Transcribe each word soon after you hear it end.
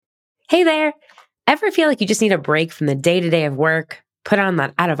Hey there. Ever feel like you just need a break from the day-to-day of work, put on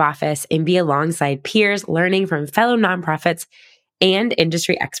that out of office, and be alongside peers learning from fellow nonprofits and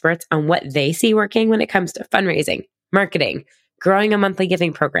industry experts on what they see working when it comes to fundraising, marketing, growing a monthly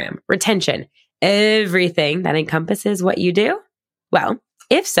giving program, retention, everything that encompasses what you do? Well,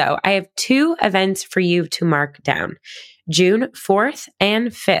 if so, I have two events for you to mark down. June 4th and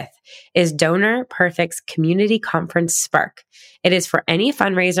 5th is Donor Perfect's Community Conference Spark. It is for any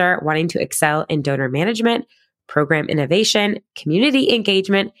fundraiser wanting to excel in donor management, program innovation, community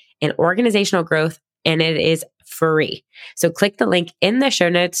engagement, and organizational growth, and it is free. So click the link in the show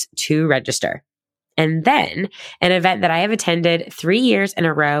notes to register. And then an event that I have attended 3 years in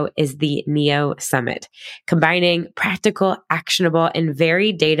a row is the NEO Summit, combining practical, actionable, and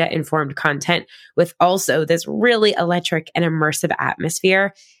very data-informed content with also this really electric and immersive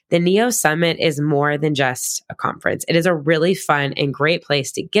atmosphere. The NEO Summit is more than just a conference. It is a really fun and great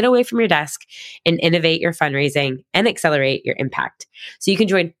place to get away from your desk and innovate your fundraising and accelerate your impact. So you can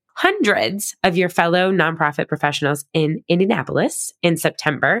join hundreds of your fellow nonprofit professionals in Indianapolis in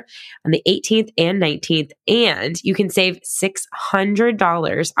September on the 18th and 19th, and you can save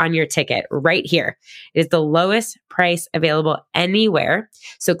 $600 on your ticket right here. It is the lowest price available anywhere.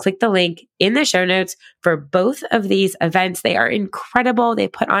 So click the link in the show notes for both of these events. They are incredible. They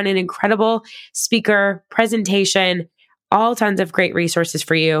put on an incredible speaker presentation, all tons of great resources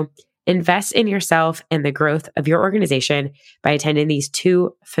for you. Invest in yourself and the growth of your organization by attending these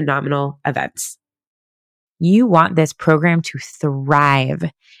two phenomenal events. You want this program to thrive,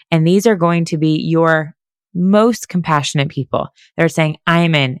 and these are going to be your most compassionate people. They're saying,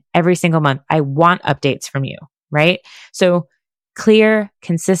 I'm in every single month. I want updates from you, right? So clear,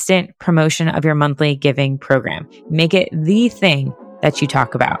 consistent promotion of your monthly giving program. Make it the thing that you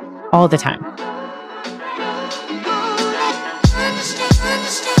talk about all the time.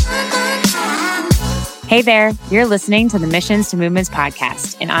 Hey there, you're listening to the Missions to Movements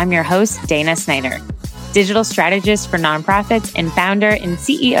podcast, and I'm your host, Dana Snyder, digital strategist for nonprofits and founder and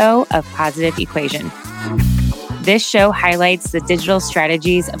CEO of Positive Equation. This show highlights the digital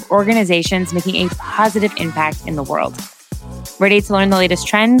strategies of organizations making a positive impact in the world. Ready to learn the latest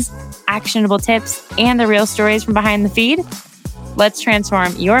trends, actionable tips, and the real stories from behind the feed? Let's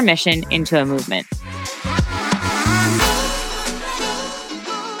transform your mission into a movement.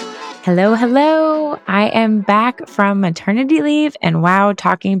 Hello, hello. I am back from maternity leave, and wow,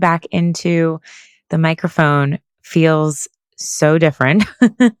 talking back into the microphone feels so different.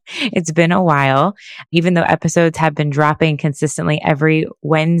 It's been a while. Even though episodes have been dropping consistently every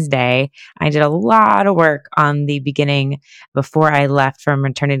Wednesday, I did a lot of work on the beginning before I left from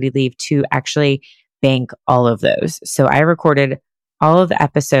maternity leave to actually bank all of those. So I recorded all of the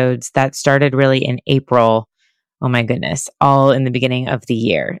episodes that started really in April. Oh my goodness, all in the beginning of the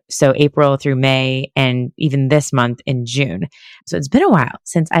year. So April through May and even this month in June. So it's been a while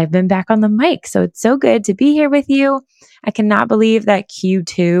since I've been back on the mic. So it's so good to be here with you. I cannot believe that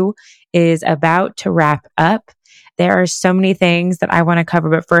Q2 is about to wrap up. There are so many things that I want to cover,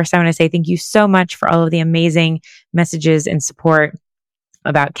 but first I want to say thank you so much for all of the amazing messages and support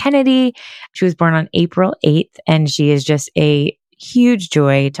about Kennedy. She was born on April 8th, and she is just a huge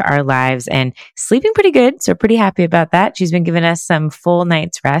joy to our lives and sleeping pretty good. So pretty happy about that. She's been giving us some full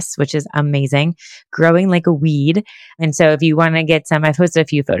night's rest, which is amazing, growing like a weed. And so if you want to get some, I've posted a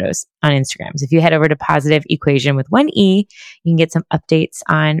few photos on Instagram. So if you head over to Positive Equation with one E, you can get some updates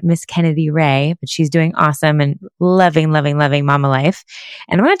on Miss Kennedy Ray, but she's doing awesome and loving mama life.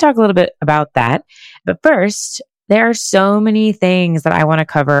 And I want to talk a little bit about that. But first, there are so many things that I want to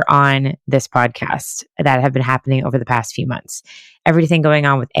cover on this podcast that have been happening over the past few months. Everything going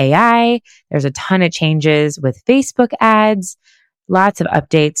on with AI. There's a ton of changes with Facebook ads, lots of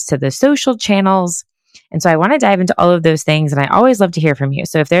updates to the social channels. And so I want to dive into all of those things, and I always love to hear from you.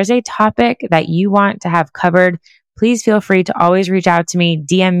 So if there's a topic that you want to have covered, please feel free to always reach out to me,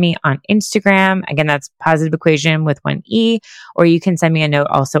 DM me on Instagram. Again, that's Positive Equation with one E, or you can send me a note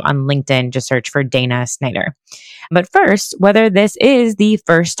also on LinkedIn. Just search for Dana Snyder. But first, whether this is the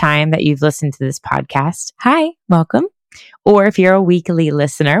first time that you've listened to this podcast, hi, welcome. Or if you're a weekly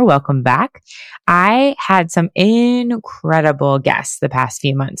listener, welcome back. I had some incredible guests the past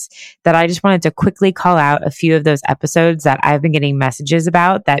few months that I just wanted to quickly call out a few of those episodes that I've been getting messages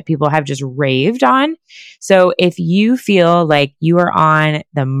about that people have just raved on. So if you feel like you are on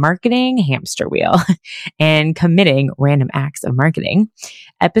the marketing hamster wheel and committing random acts of marketing,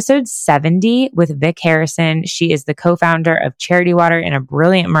 episode 70 with Vic Harrison, she is the co-founder of Charity Water and a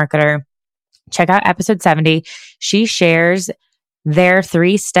brilliant marketer. Check out episode 70. She shares their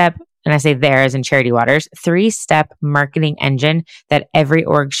 3-step and I say there as in Charity Waters, 3-step marketing engine that every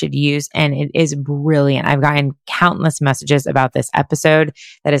org should use. And it is brilliant. I've gotten countless messages about this episode.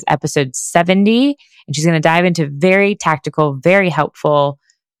 That is episode 70. And she's going to dive into very tactical, very helpful,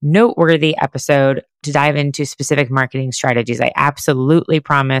 noteworthy episode to dive into specific marketing strategies. I absolutely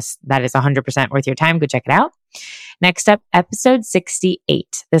promise that is 100% worth your time. Go check it out. Next up, episode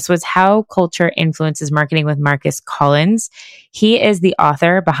 68. This was How Culture Influences Marketing with Marcus Collins. He is the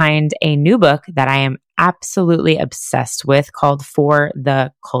author behind a new book that I am absolutely obsessed with called For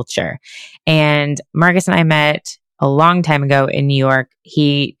the Culture. And Marcus and I met a long time ago in New York.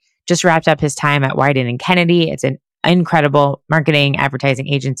 He just wrapped up his time at Wieden and Kennedy. It's an incredible marketing advertising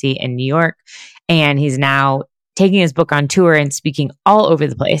agency in New York. And he's now taking his book on tour and speaking all over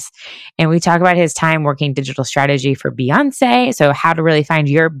the place. And we talk about his time working digital strategy for Beyonce. So how to really find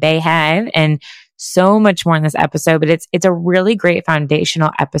your Bayhive and so much more in this episode. But it's a really great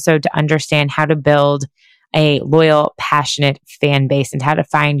foundational episode to understand how to build a loyal, passionate fan base and how to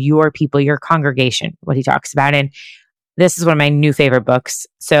find your people, your congregation, what he talks about. And this is one of my new favorite books.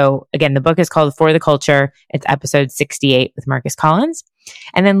 So again, the book is called For the Culture. It's episode 68 with Marcus Collins.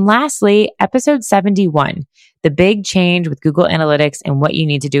 And then lastly, episode 71, the big change with Google Analytics and what you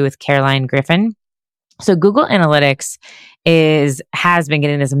need to do with Caroline Griffin. So Google Analytics has been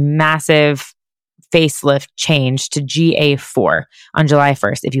getting this massive facelift change to GA4 on July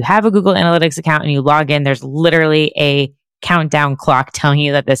 1st. If you have a Google Analytics account and you log in, there's literally a countdown clock telling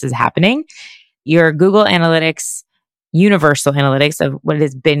you that this is happening. Your Google Analytics, Universal Analytics of what it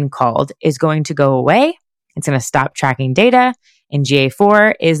has been called, is going to go away. It's going to stop tracking data. And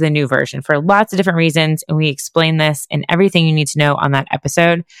GA4 is the new version for lots of different reasons. And we explain this and everything you need to know on that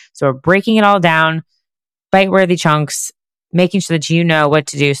episode. So we're breaking it all down, bite-worthy chunks, making sure that you know what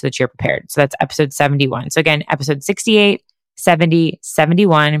to do so that you're prepared. So that's episode 71. So again, episode 68, 70,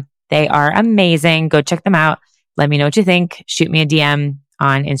 71. They are amazing. Go check them out. Let me know what you think. Shoot me a DM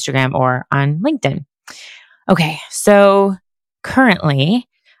on Instagram or on LinkedIn. Okay, so currently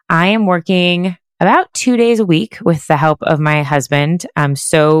I am working about 2 days a week with the help of my husband. I'm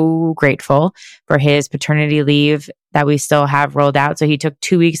so grateful for his paternity leave that we still have rolled out. So he took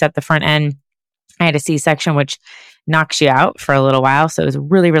 2 weeks at the front end. I had a C-section, which knocks you out for a little while. So it was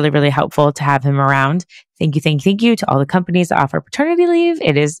really, really, really helpful to have him around. Thank you to all the companies that offer paternity leave.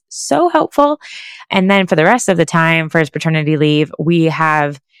 It is so helpful. And then for the rest of the time for his paternity leave, we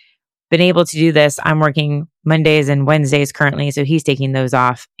have been able to do this. I'm working Mondays and Wednesdays currently, so he's taking those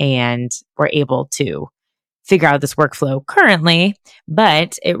off and we're able to figure out this workflow currently,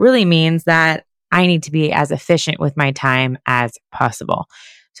 but it really means that I need to be as efficient with my time as possible.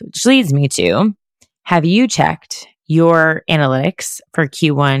 So which leads me to, have you checked your analytics for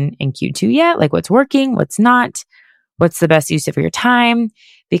Q1 and Q2 yet? Like what's working, what's not, what's the best use of your time?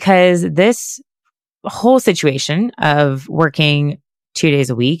 Because this whole situation of working 2 days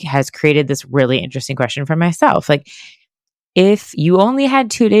a week has created this really interesting question for myself. Like, if you only had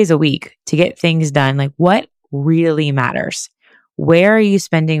 2 days a week to get things done, like what really matters? Where are you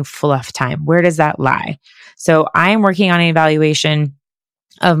spending fluff time? Where does that lie? So I'm working on an evaluation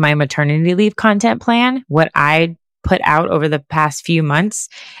of my maternity leave content plan, what I put out over the past few months,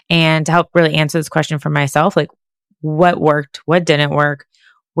 and to help really answer this question for myself, like what worked, what didn't work,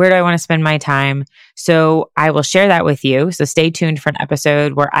 where do I want to spend my time? So I will share that with you. So stay tuned for an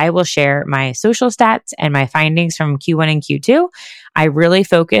episode where I will share my social stats and my findings from Q1 and Q2. I really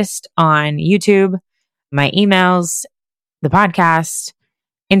focused on YouTube, my emails, the podcast,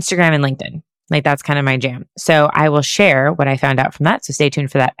 Instagram, and LinkedIn. Like that's kind of my jam. So I will share what I found out from that. So stay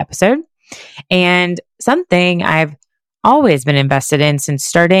tuned for that episode. And something I've always been invested in since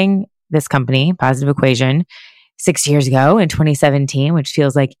starting this company, Positive Equation, 6 years ago in 2017, which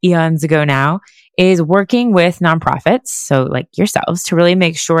feels like eons ago now, is working with nonprofits, so like yourselves, to really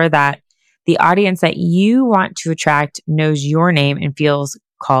make sure that the audience that you want to attract knows your name and feels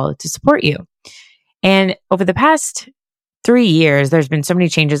called to support you. And over the past 3 years, there's been so many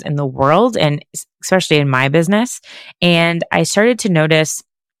changes in the world and especially in my business. And I started to notice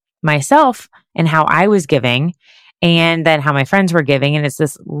myself and how I was giving and then how my friends were giving. And it's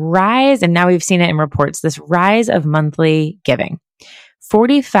this rise, and now we've seen it in reports, this rise of monthly giving.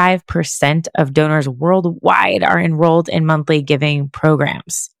 45% of donors worldwide are enrolled in monthly giving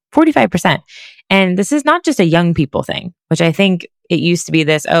programs. 45%. And this is not just a young people thing, which I think it used to be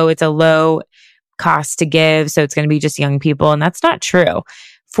this, it's a low cost to give, so it's going to be just young people. And that's not true.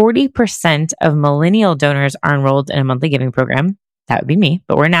 40% of millennial donors are enrolled in a monthly giving program. That would be me,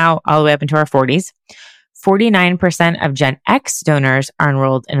 but we're now all the way up into our 40s. 49% of Gen X donors are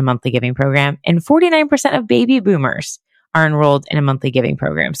enrolled in a monthly giving program, and 49% of baby boomers are enrolled in a monthly giving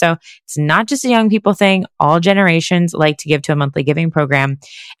program. So it's not just a young people thing. All generations like to give to a monthly giving program.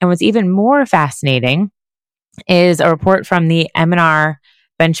 And what's even more fascinating is a report from the M&R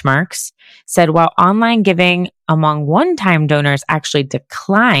benchmarks said while online giving among one-time donors actually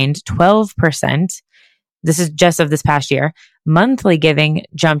declined 12%, this is just of this past year, monthly giving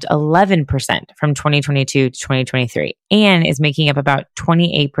jumped 11% from 2022 to 2023 and is making up about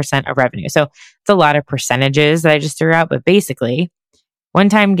 28% of revenue. So it's a lot of percentages that I just threw out, but basically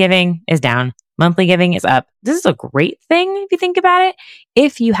one-time giving is down, monthly giving is up. This is a great thing if you think about it,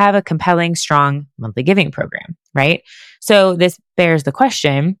 if you have a compelling, strong monthly giving program, right? So this bears the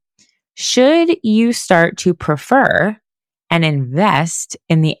question, should you start to prefer and invest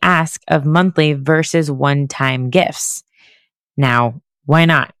in the ask of monthly versus one-time gifts? Now, why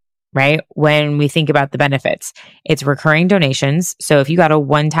not? Right? When we think about the benefits, it's recurring donations. So if you got a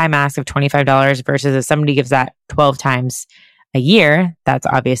one-time ask of $25 versus if somebody gives that 12 times a year, that's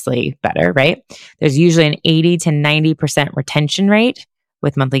obviously better, right? There's usually an 80 to 90% retention rate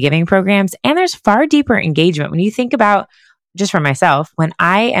with monthly giving programs, and there's far deeper engagement. When you think about, just for myself, when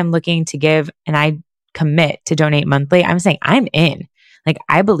I am looking to give and I commit to donate monthly, I'm saying I'm in. Like,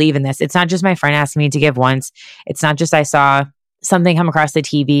 I believe in this. It's not just my friend asking me to give once. It's not just I saw something come across the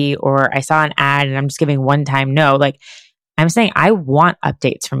TV or I saw an ad and I'm just giving one time. No, like, I'm saying I want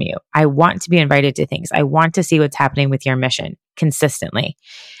updates from you. I want to be invited to things. I want to see what's happening with your mission consistently.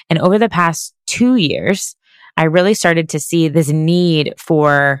 And over the past 2 years, I really started to see this need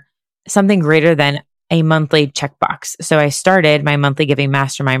for something greater than a monthly checkbox. So I started my monthly giving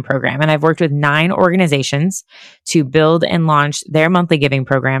mastermind program, and I've worked with 9 organizations to build and launch their monthly giving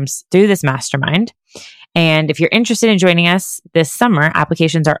programs through this mastermind. And if you're interested in joining us this summer,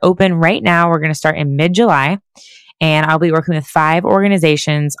 applications are open right now. We're going to start in mid-July. And I'll be working with 5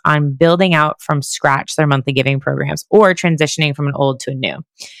 organizations on building out from scratch their monthly giving programs or transitioning from an old to a new.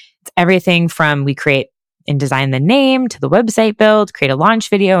 It's everything from we create and design the name to the website build, create a launch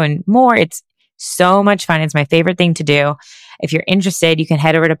video and more. It's so much fun. It's my favorite thing to do. If you're interested, you can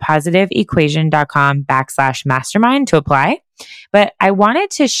head over to positiveequation.com/mastermind to apply. But I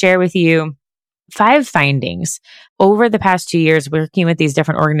wanted to share with you 5 findings over the past 2 years working with these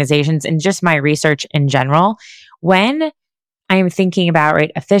different organizations and just my research in general. When I'm thinking about,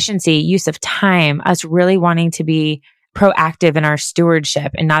 right, efficiency, use of time, us really wanting to be proactive in our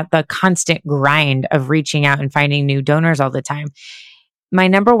stewardship and not the constant grind of reaching out and finding new donors all the time. My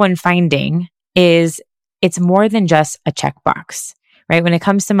number one finding is it's more than just a checkbox, right? When it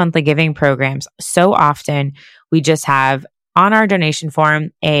comes to monthly giving programs, so often we just have on our donation form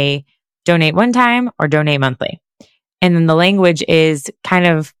a donate one time or donate monthly. And then the language is kind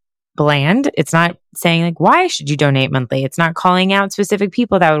of bland. It's not saying like, why should you donate monthly? It's not calling out specific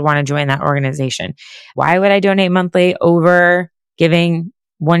people that would want to join that organization. Why would I donate monthly over giving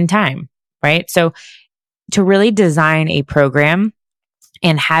one time, right? So to really design a program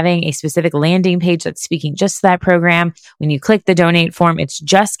and having a specific landing page that's speaking just to that program, when you click the donate form, it's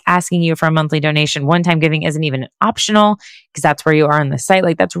just asking you for a monthly donation. One-time giving isn't even optional because that's where you are on the site.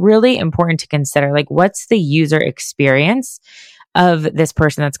 Like, that's really important to consider. Like, what's the user experience of this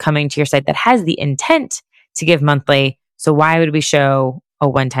person that's coming to your site that has the intent to give monthly? So why would we show a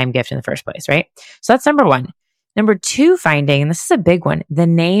one-time gift in the first place, right? So that's number 1. Number 2 finding, and this is a big one, the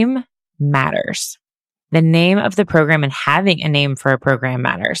name matters. The name of the program and having a name for a program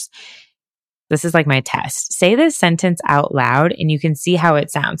matters. This is like my test. Say this sentence out loud and you can see how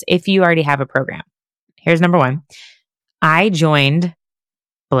it sounds if you already have a program. Here's number 1. I joined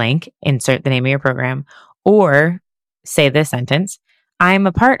blank, insert the name of your program, or say this sentence, I'm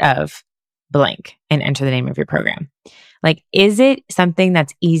a part of blank, and enter the name of your program. Like, is it something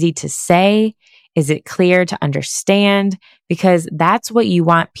that's easy to say? Is it clear to understand? Because that's what you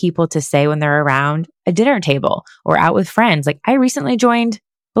want people to say when they're around a dinner table or out with friends. Like, I recently joined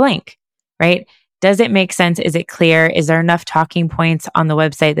blank, right? Does it make sense? Is it clear? Is there enough talking points on the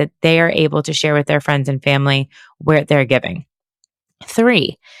website that they are able to share with their friends and family where they're giving?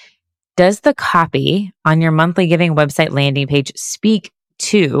 3, does the copy on your monthly giving website landing page speak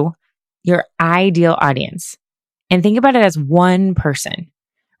to your ideal audience? And think about it as one person,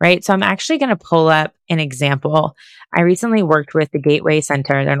 right? So I'm actually going to pull up an example. I recently worked with the Gateway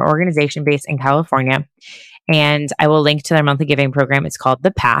Center. They're an organization based in California, and I will link to their monthly giving program. It's called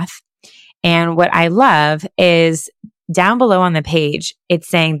The Path. And what I love is down below on the page, it's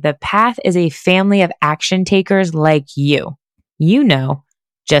saying The Path is a family of action takers like you. You know,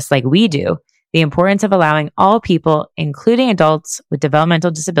 just like we do, the importance of allowing all people, including adults with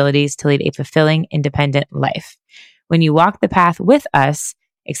developmental disabilities, to lead a fulfilling, independent life. When you walk the path with us,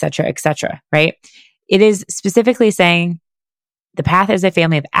 etc., right? It is specifically saying The path is a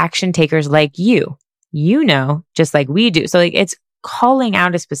family of action takers like you, just like we do. So it's calling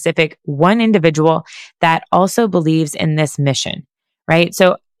out a specific one individual that also believes in this mission, right?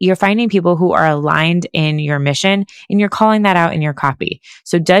 So you're finding people who are aligned in your mission and you're calling that out in your copy.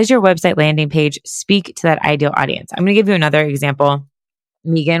 So does your website landing page speak to that ideal audience? I'm going to give you another example.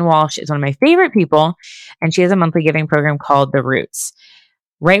 Megan Walsh is one of my favorite people, and she has a monthly giving program called The Roots.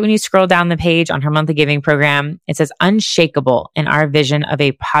 Right when you scroll down the page on her monthly giving program, it says unshakable in our vision of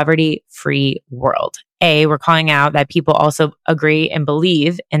a poverty-free world. We're calling out that people also agree and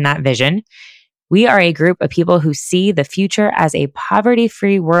believe in that vision. We are a group of people who see the future as a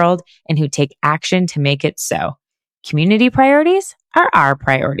poverty-free world and who take action to make it so. Community priorities are our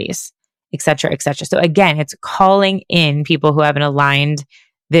priorities, et cetera, et cetera. So again, it's calling in people who have an aligned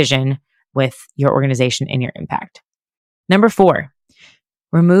vision with your organization and your impact. Number 4,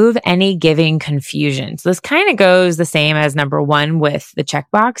 remove any giving confusion. So this kind of goes the same as number 1 with the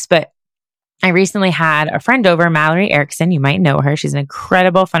checkbox, but I recently had a friend over, Mallory Erickson. You might know her. She's an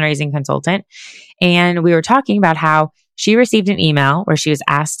incredible fundraising consultant. And we were talking about how she received an email where she was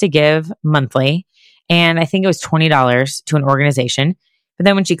asked to give monthly. And I think it was $20 to an organization. But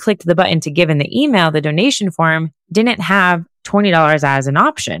then when she clicked the button to give in the email, the donation form didn't have $20 as an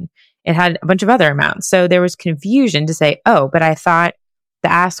option. It had a bunch of other amounts. So there was confusion to say, oh, but I thought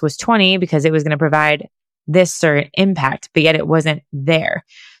the ask was 20 because it was going to provide this certain impact, but yet it wasn't there.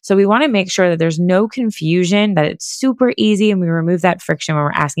 So we want to make sure that there's no confusion, that it's super easy, and we remove that friction when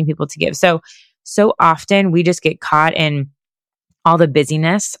we're asking people to give. So often we just get caught in all the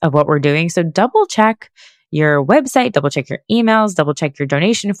busyness of what we're doing. So double check your website, double check your emails, double check your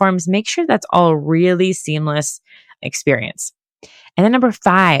donation forms, make sure that's all a really seamless experience. And then number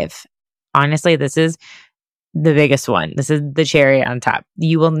 5, honestly, this is the biggest one. This is the cherry on top.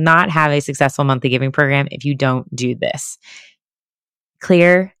 You will not have a successful monthly giving program if you don't do this.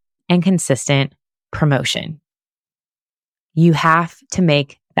 Clear and consistent promotion. You have to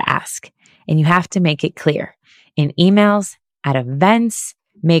make the ask, and you have to make it clear. In emails, at events,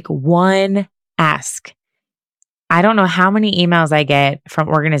 make one ask. I don't know how many emails I get from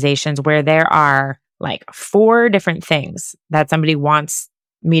organizations where there are like 4 different things that somebody wants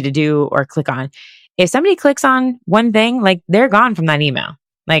me to do or click on. If somebody clicks on one thing, like they're gone from that email.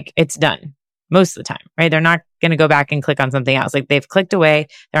 Like it's done most of the time, right? They're not going to go back and click on something else. Like they've clicked away.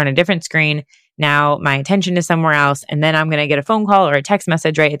 They're on a different screen. Now my attention is somewhere else. And then I'm going to get a phone call or a text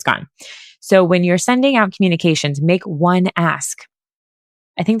message, right? It's gone. So when you're sending out communications, make one ask.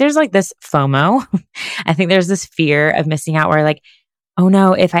 I think there's like this FOMO. I think there's this fear of missing out where like, oh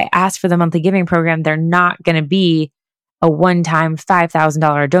no, if I ask for the monthly giving program, they're not going to be a one-time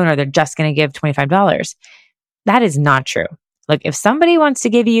 $5,000 donor. They're just going to give $25. That is not true. Look, if somebody wants to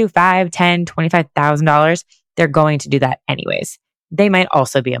give you $5,000, $10,000, $25,000, they're going to do that anyways. They might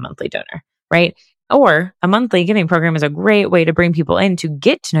also be a monthly donor, right? Or a monthly giving program is a great way to bring people in to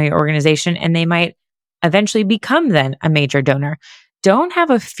get to know your organization, and they might eventually become then a major donor. Don't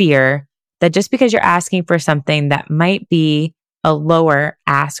have a fear that just because you're asking for something that might be a lower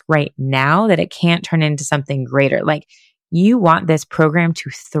ask right now, that it can't turn into something greater. Like you want this program to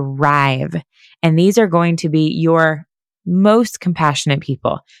thrive. And these are going to be your most compassionate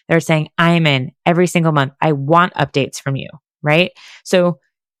people. They're saying, I'm in every single month. I want updates from you, right? So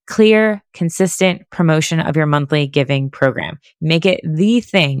clear, consistent promotion of your monthly giving program. Make it the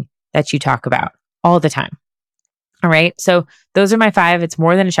thing that you talk about all the time. All right. So those are my 5. It's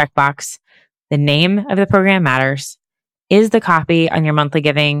more than a checkbox. The name of the program matters. Is the copy on your monthly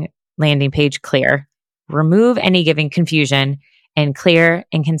giving landing page clear? Remove any giving confusion, and clear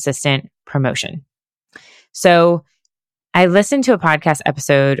and consistent promotion. So I listened to a podcast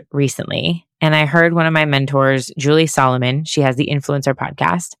episode recently, and I heard one of my mentors, Julie Solomon. She has the Influencer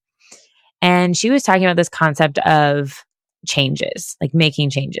podcast. And she was talking about this concept of changes, like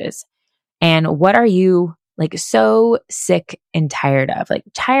making changes. And what are you like so sick and tired of? Like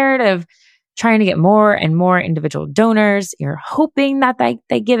tired of trying to get more and more individual donors. You're hoping that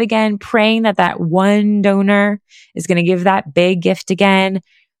they give again, praying that that one donor is going to give that big gift again,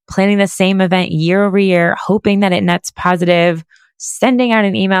 planning the same event year over year, hoping that it nets positive, sending out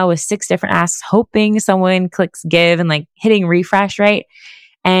an email with 6 different asks, hoping someone clicks give and like hitting refresh, right?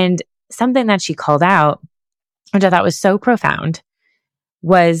 And something that she called out, which I thought was so profound,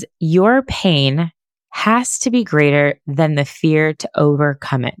 was your pain has to be greater than the fear to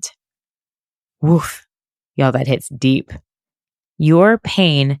overcome it. Woof. Y'all, that hits deep. Your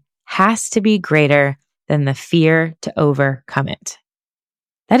pain has to be greater than the fear to overcome it.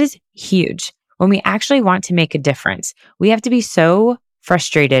 That is huge. When we actually want to make a difference, we have to be so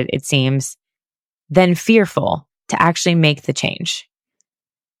frustrated, it seems, then fearful to actually make the change.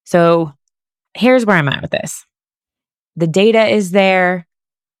 So here's where I'm at with this. The data is there.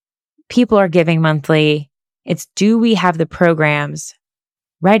 People are giving monthly. It's, do we have the programs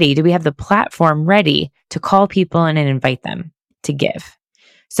ready? Do we have the platform ready to call people in and invite them to give?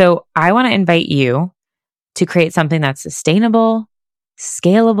 So I want to invite you to create something that's sustainable,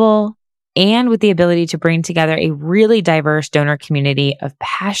 scalable, and with the ability to bring together a really diverse donor community of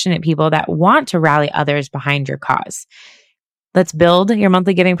passionate people that want to rally others behind your cause. Let's build your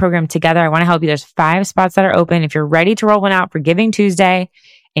monthly giving program together. I want to help you. There's 5 spots that are open. If you're ready to roll one out for Giving Tuesday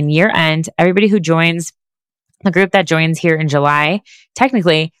and year end, everybody who joins, the group that joins here in July,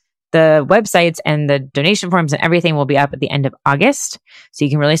 technically the websites and the donation forms and everything will be up at the end of August. So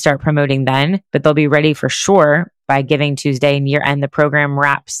you can really start promoting then, but they'll be ready for sure by Giving Tuesday and year end. The program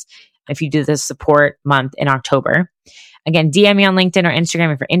wraps if you do the support month in October. Again, DM me on LinkedIn or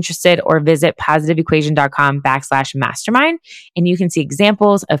Instagram if you're interested, or visit positiveequation.com/mastermind. And you can see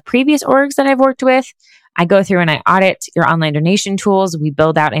examples of previous orgs that I've worked with. I go through and I audit your online donation tools. We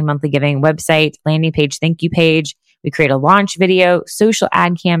build out a monthly giving website, landing page, thank you page. We create a launch video, social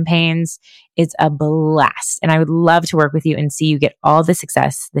ad campaigns. It's a blast. And I would love to work with you and see you get all the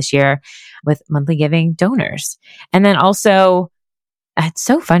success this year with monthly giving donors. And then also, it's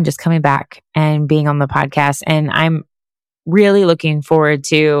so fun just coming back and being on the podcast. And I'm really looking forward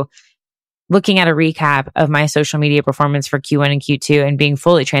to looking at a recap of my social media performance for Q1 and Q2 and being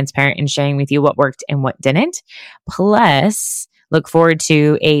fully transparent and sharing with you what worked and what didn't. Plus, look forward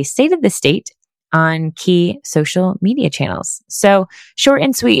to a state of the state on key social media channels. So short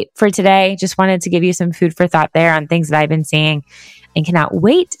and sweet for today. Just wanted to give you some food for thought there on things that I've been seeing, and cannot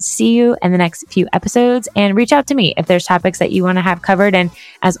wait to see you in the next few episodes. And reach out to me if there's topics that you want to have covered. And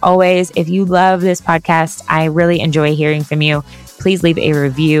as always, if you love this podcast, I really enjoy hearing from you. Please leave a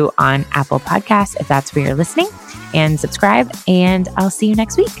review on Apple Podcasts if that's where you're listening, and subscribe, and I'll see you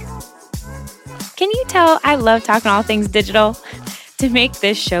next week. Can you tell I love talking all things digital? To make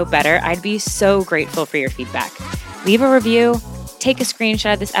this show better, I'd be so grateful for your feedback. Leave a review, take a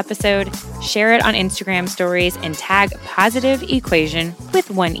screenshot of this episode, share it on Instagram stories, and tag Positive Equation with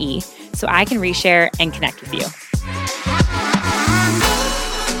 1 E so I can reshare and connect with you.